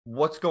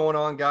What's going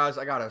on, guys?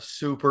 I got a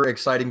super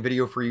exciting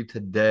video for you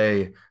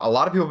today. A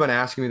lot of people have been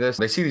asking me this.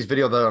 They see these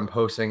videos that I'm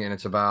posting and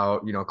it's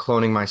about,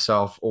 cloning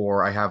myself,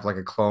 or I have like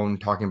a clone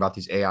talking about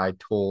these AI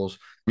tools.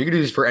 You can do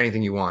this for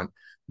anything you want.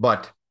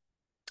 But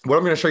what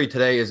I'm going to show you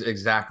today is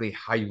exactly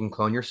how you can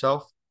clone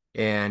yourself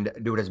and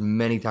do it as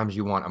many times as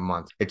you want a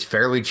month. It's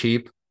fairly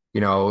cheap.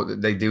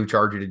 They do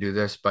charge you to do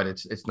this, but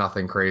it's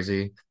nothing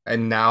crazy.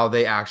 And now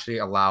they actually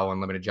allow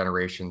unlimited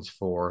generations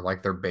for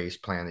like their base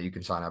plan that you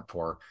can sign up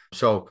for.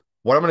 So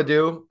what I'm going to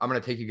do, I'm going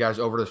to take you guys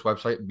over to this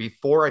website.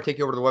 Before I take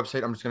you over to the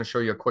website, I'm just going to show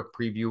you a quick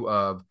preview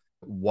of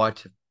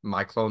what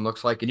my clone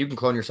looks like. And you can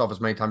clone yourself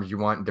as many times as you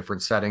want in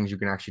different settings. You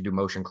can actually do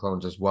motion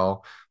clones as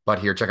well. But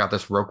here, check out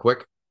this real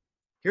quick.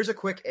 Here's a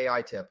quick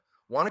AI tip.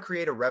 Want to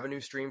create a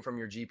revenue stream from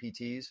your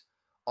GPTs?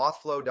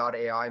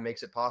 Authflow.ai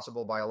makes it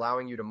possible by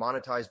allowing you to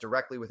monetize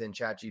directly within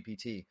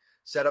ChatGPT.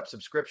 Set up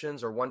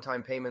subscriptions or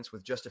one-time payments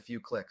with just a few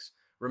clicks.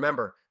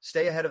 Remember,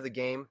 stay ahead of the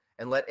game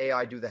and let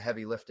AI do the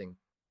heavy lifting.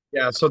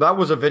 Yeah, so that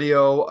was a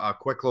video, a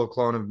quick little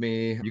clone of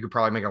me. You could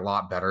probably make it a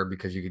lot better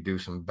because you could do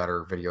some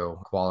better video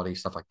quality,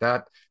 stuff like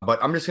that.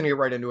 But I'm just going to get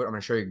right into it. I'm going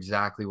to show you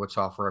exactly what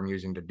software I'm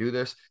using to do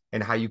this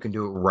and how you can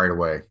do it right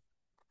away.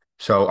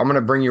 So I'm going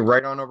to bring you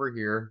right on over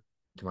here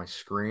to my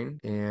screen,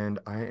 and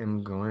I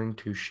am going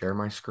to share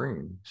my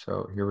screen.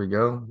 So here we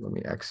go. Let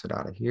me exit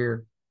out of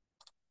here.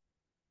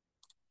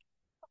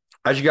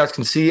 As you guys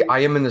can see, I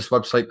am in this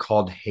website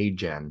called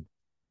HeyGen.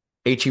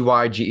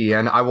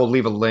 HeyGen. I will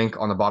leave a link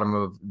on the bottom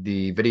of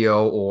the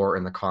video or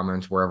in the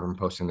comments wherever I'm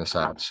posting this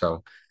at.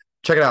 So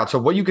check it out. So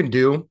what you can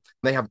do,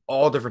 they have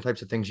all different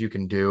types of things you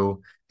can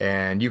do,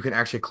 and you can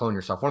actually clone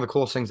yourself. One of the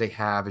coolest things they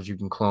have is you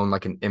can clone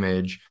like an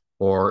image,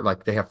 or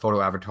like they have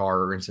photo avatar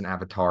or instant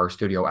avatar,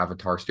 studio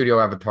avatar. Studio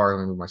avatar,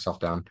 let me move myself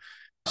down.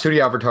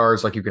 Studio avatar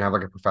is like you can have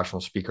like a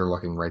professional speaker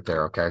looking right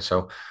there. Okay.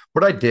 So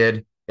what I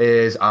did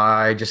is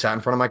I just sat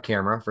in front of my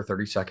camera for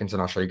 30 seconds,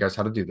 and I'll show you guys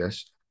how to do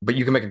this. But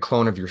you can make a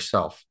clone of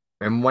yourself.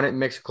 And when it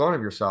makes a clone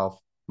of yourself,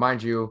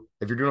 mind you,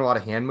 if you're doing a lot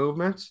of hand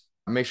movements,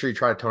 make sure you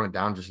try to tone it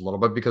down just a little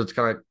bit because it's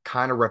going to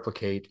kind of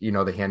replicate,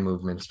 the hand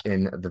movements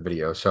in the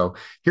video. So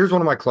here's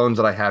one of my clones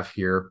that I have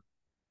here.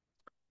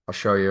 I'll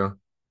show you.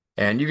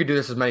 And you can do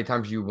this as many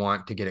times as you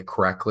want to get it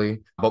correctly.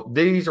 But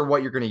these are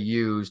what you're going to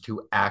use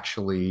to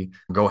actually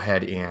go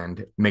ahead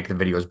and make the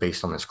videos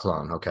based on this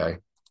clone. Okay.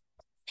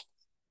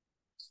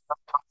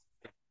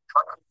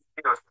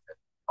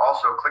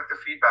 Also, click the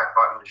feedback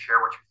button to share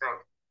what you think.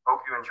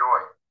 Hope you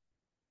enjoy.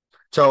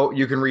 So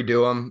you can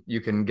redo them,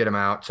 you can get them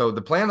out. So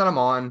the plan that I'm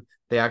on,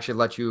 they actually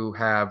let you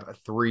have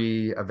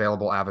 3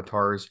 available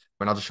avatars.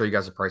 And I'll just show you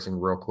guys the pricing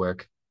real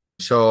quick.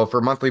 So for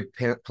a monthly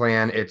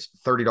plan, it's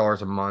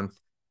 $30 a month.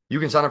 You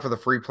can sign up for the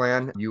free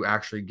plan. You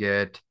actually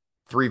get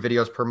 3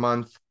 videos per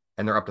month,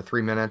 and they're up to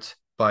 3 minutes.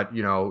 But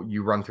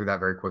you run through that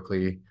very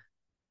quickly.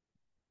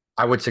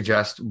 I would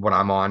suggest when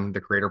I'm on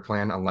the creator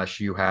plan, unless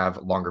you have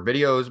longer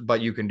videos, but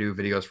you can do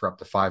videos for up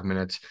to 5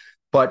 minutes.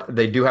 But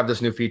they do have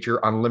this new feature,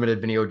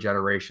 unlimited video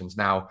generations.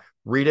 Now,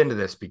 read into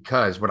this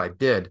because what I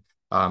did,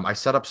 I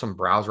set up some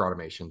browser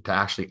automation to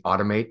actually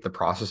automate the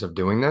process of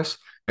doing this.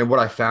 And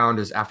what I found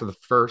is after the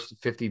first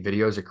 50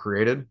 videos it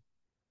created,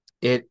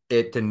 it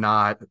did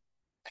not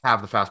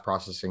have the fast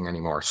processing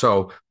anymore.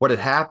 So what had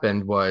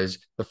happened was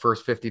the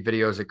first 50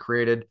 videos it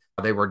created,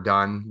 they were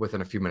done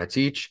within a few minutes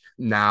each.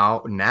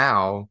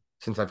 Now,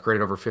 since I've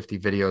created over 50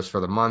 videos for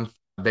the month,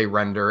 they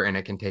render and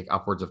it can take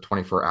upwards of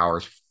 24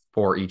 hours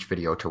for each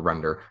video to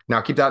render.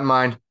 Now, keep that in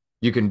mind.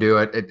 You can do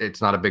it.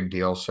 It's not a big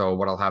deal. So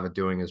what I'll have it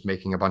doing is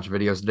making a bunch of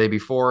videos the day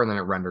before, and then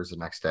it renders the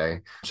next day.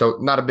 So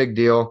not a big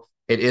deal.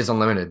 It is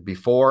unlimited.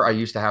 Before, I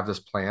used to have this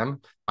plan.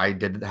 I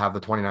did have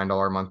the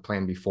 $29 a month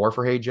plan before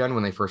for HeyGen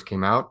when they first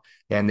came out,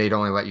 and they'd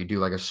only let you do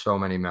like so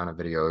many amount of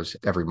videos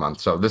every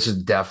month. So this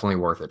is definitely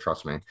worth it.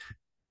 Trust me.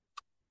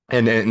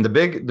 And the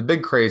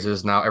big craze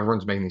is now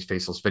everyone's making these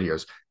faceless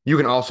videos. You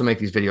can also make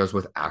these videos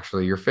with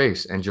actually your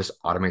face and just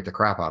automate the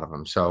crap out of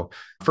them. So,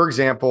 for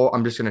example,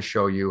 I'm just going to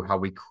show you how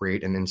we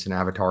create an instant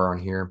avatar on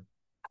here.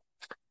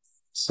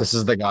 This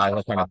is the guy,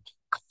 like kind of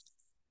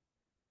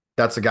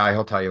that's the guy.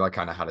 He'll tell you like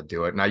kind of how to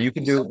do it. Now you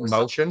can do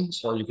motion,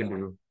 or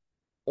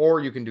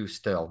you can do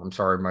still. I'm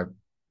sorry, my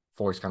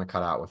voice kind of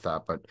cut out with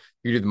that, but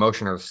you do the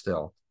motion or the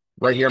still.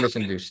 Right here, I'm just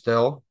going to do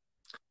still.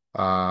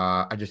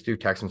 I just do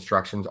text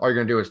instructions. All you're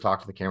going to do is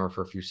talk to the camera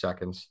for a few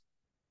seconds.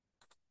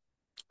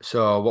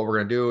 So what we're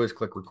going to do is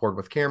click record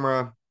with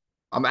camera.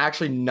 I'm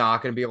actually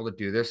not going to be able to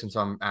do this since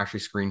I'm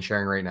actually screen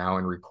sharing right now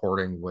and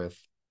recording with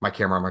my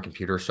camera on my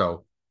computer.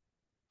 So,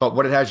 but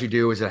what it has you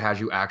do is it has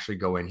you actually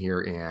go in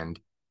here and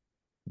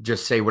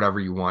just say whatever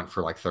you want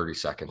for like 30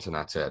 seconds, and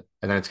that's it.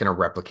 And then it's going to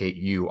replicate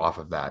you off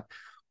of that.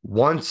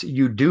 Once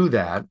you do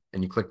that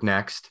and you click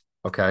next,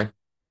 okay,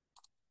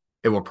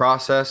 it will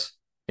process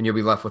and you'll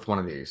be left with one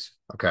of these.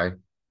 Okay.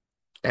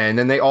 And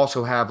then they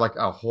also have like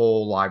a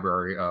whole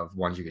library of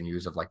ones you can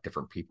use of like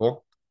different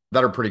people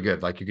that are pretty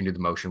good. Like you can do the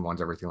motion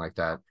ones, everything like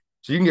that.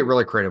 So you can get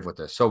really creative with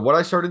this. So what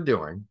I started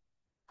doing,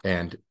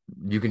 and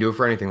you can do it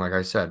for anything, like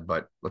I said,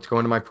 but let's go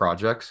into my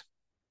projects.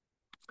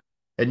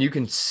 And you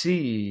can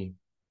see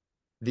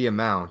the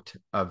amount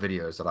of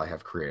videos that I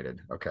have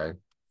created. Okay.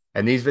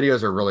 And these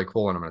videos are really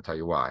cool, and I'm going to tell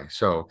you why.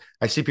 So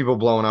I see people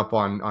blowing up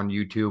on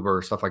YouTube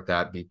or stuff like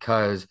that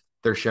because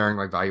they're sharing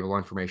like valuable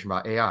information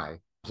about AI.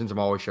 Since I'm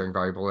always sharing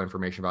valuable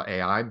information about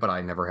AI, but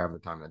I never have the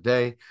time of the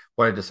day,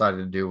 what I decided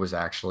to do was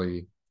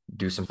actually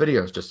do some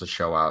videos just to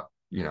show out,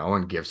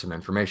 and give some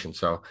information.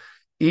 So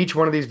each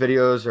one of these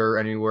videos are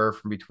anywhere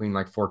from between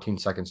like 14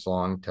 seconds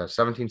long to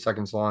 17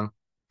 seconds long.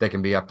 They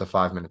can be up to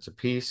 5 minutes a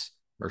piece,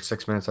 or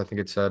 6 minutes, I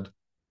think it said.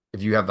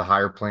 If you have the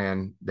higher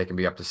plan, they can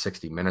be up to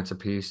 60 minutes a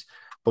piece.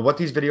 But what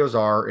these videos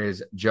are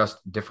is just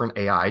different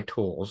AI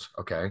tools,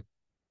 okay,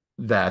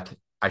 that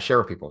I share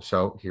with people.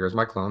 So here's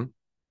my clone.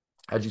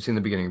 As you see in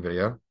the beginning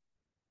video.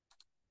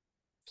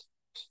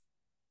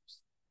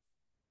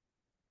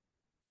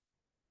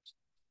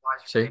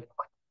 See?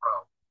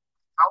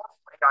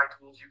 AI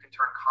tools, you can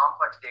turn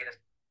complex data.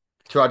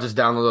 So I just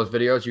download those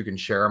videos. You can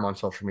share them on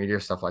social media,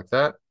 stuff like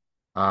that.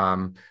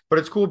 But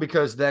it's cool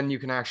because then you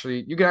can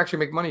actually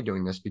make money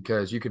doing this,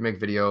 because you can make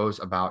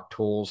videos about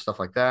tools, stuff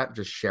like that,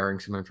 just sharing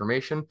some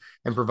information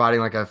and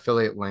providing like an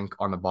affiliate link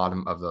on the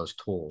bottom of those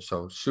tools.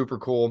 So super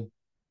cool,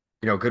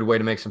 good way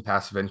to make some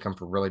passive income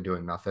for really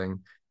doing nothing,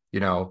 you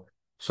know.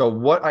 So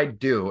what I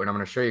do, and I'm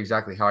going to show you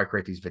exactly how I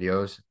create these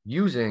videos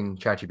using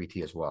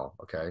ChatGPT as well.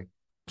 Okay.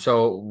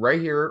 So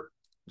right here,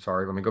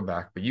 sorry, let me go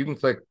back, but you can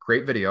click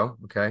create video.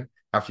 Okay.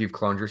 After you've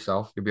cloned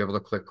yourself, you'll be able to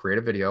click create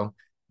a video.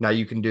 Now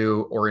you can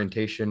do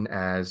orientation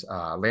as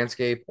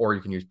landscape, or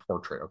you can use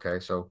portrait. Okay.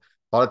 So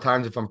a lot of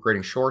times if I'm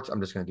creating shorts, I'm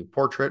just going to do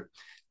portrait.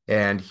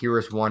 And here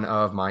is one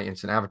of my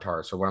instant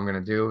avatars. So what I'm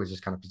going to do is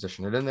just kind of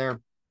position it in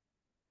there.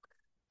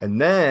 And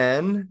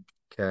then,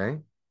 okay,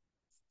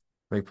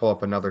 let me pull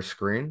up another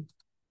screen.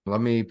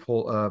 Let me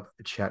pull up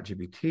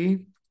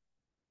ChatGPT,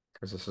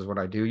 because this is what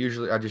I do.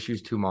 Usually I just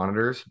use 2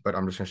 monitors, but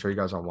I'm just going to show you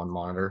guys on 1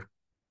 monitor.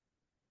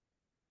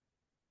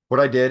 What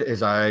I did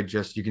is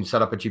you can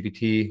set up a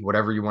GPT,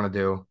 whatever you want to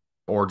do,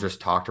 or just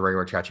talk to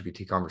regular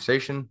ChatGPT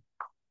conversation.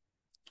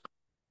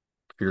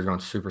 Computer's going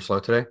super slow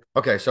today.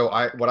 Okay, so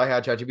what I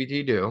had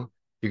ChatGPT do,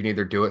 you can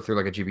either do it through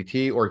like a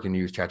GPT, or you can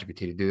use ChatGPT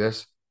to do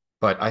this.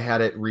 But I had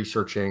it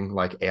researching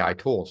like AI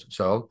tools.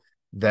 So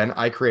then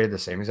I created the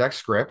same exact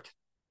script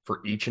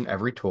for each and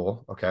every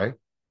tool. Okay.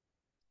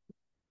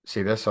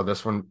 See this? So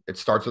this one, it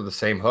starts with the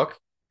same hook.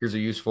 Here's a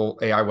useful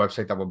AI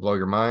website that will blow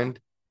your mind.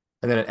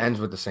 And then it ends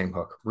with the same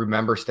hook.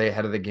 Remember, stay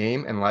ahead of the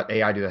game and let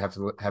AI do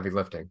the heavy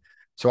lifting.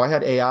 So I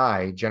had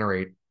AI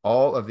generate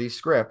all of these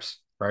scripts,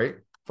 right,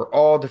 for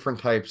all different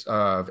types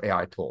of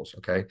AI tools.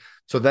 Okay.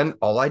 So then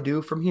all I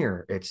do from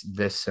here, it's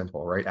this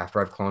simple, right?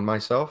 After I've cloned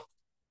myself,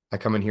 I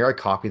come in here, I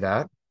copy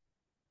that.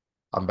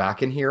 I'm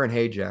back in here in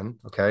HeyGen.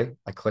 Okay.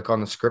 I click on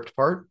the script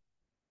part,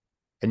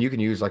 and you can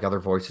use like other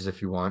voices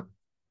if you want.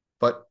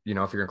 But, if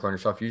you're going to clone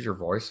yourself, use your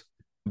voice.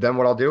 Then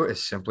what I'll do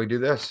is simply do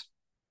this.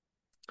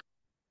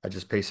 I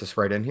just paste this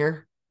right in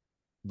here.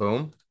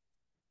 Boom.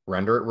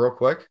 Render it real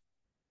quick. And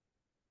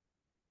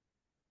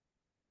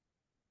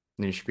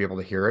then you should be able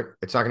to hear it.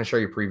 It's not going to show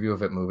you a preview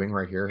of it moving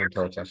right here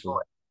until it's actually.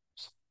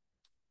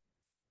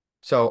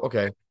 So,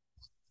 okay.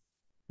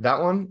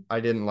 That one, I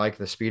didn't like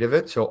the speed of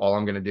it. So all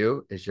I'm going to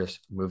do is just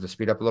move the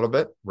speed up a little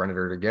bit,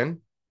 render it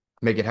again,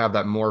 make it have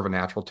that more of a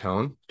natural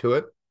tone to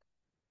it.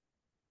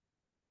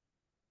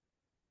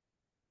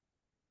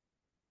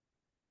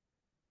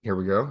 Here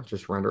we go,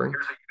 just rendering.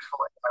 Here's a useful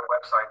AI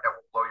website that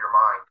will blow your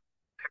mind.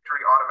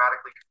 Pictory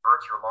automatically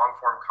converts your long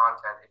form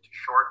content into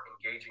short,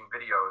 engaging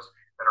videos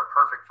that are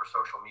perfect for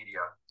social media.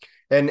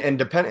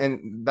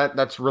 And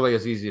that's really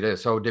as easy as it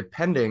is. So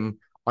depending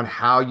on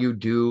how you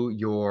do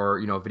your,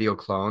 video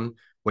clone,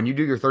 when you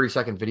do your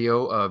 30-second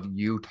video of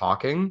you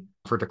talking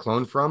for it to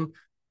clone from,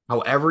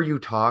 however you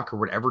talk or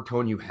whatever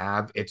tone you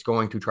have, it's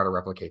going to try to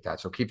replicate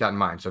that. So keep that in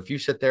mind. So if you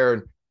sit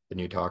there and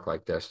you talk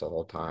like this the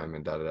whole time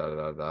and da da da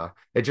da da,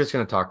 it's just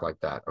going to talk like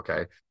that.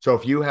 Okay. So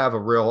if you have a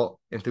real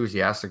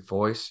enthusiastic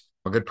voice,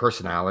 a good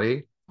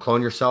personality,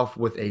 clone yourself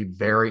with a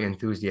very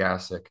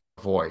enthusiastic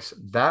voice.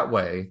 That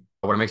way,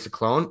 when it makes a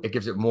clone, it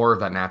gives it more of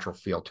that natural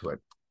feel to it.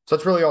 So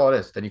that's really all it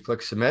is. Then you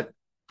click submit.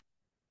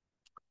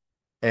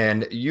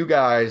 And you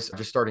guys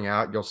just starting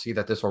out, you'll see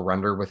that this will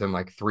render within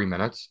like 3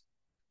 minutes.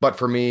 But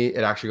for me,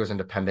 it actually goes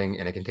into pending,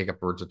 and it can take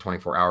upwards of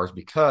 24 hours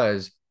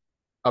because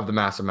of the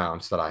mass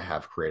amounts that I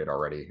have created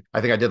already. I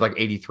think I did like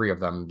 83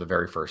 of them the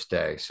very first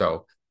day.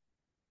 So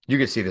you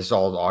can see this is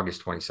all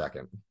August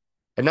 22nd.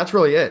 And that's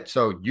really it.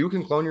 So you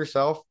can clone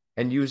yourself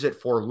and use it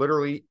for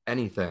literally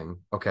anything,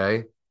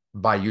 okay,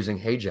 by using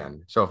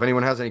HeyGen. So if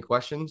anyone has any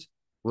questions,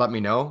 let me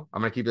know.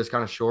 I'm going to keep this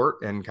kind of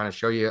short and kind of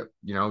show you,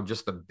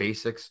 just the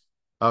basics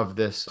of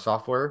this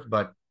software.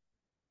 But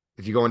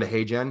if you go into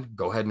HeyGen,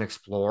 go ahead and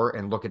explore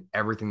and look at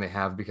everything they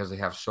have, because they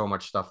have so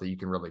much stuff that you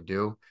can really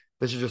do.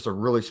 This is just a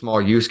really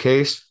small use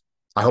case.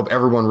 I hope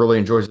everyone really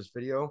enjoys this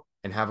video,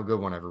 and have a good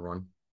one, everyone.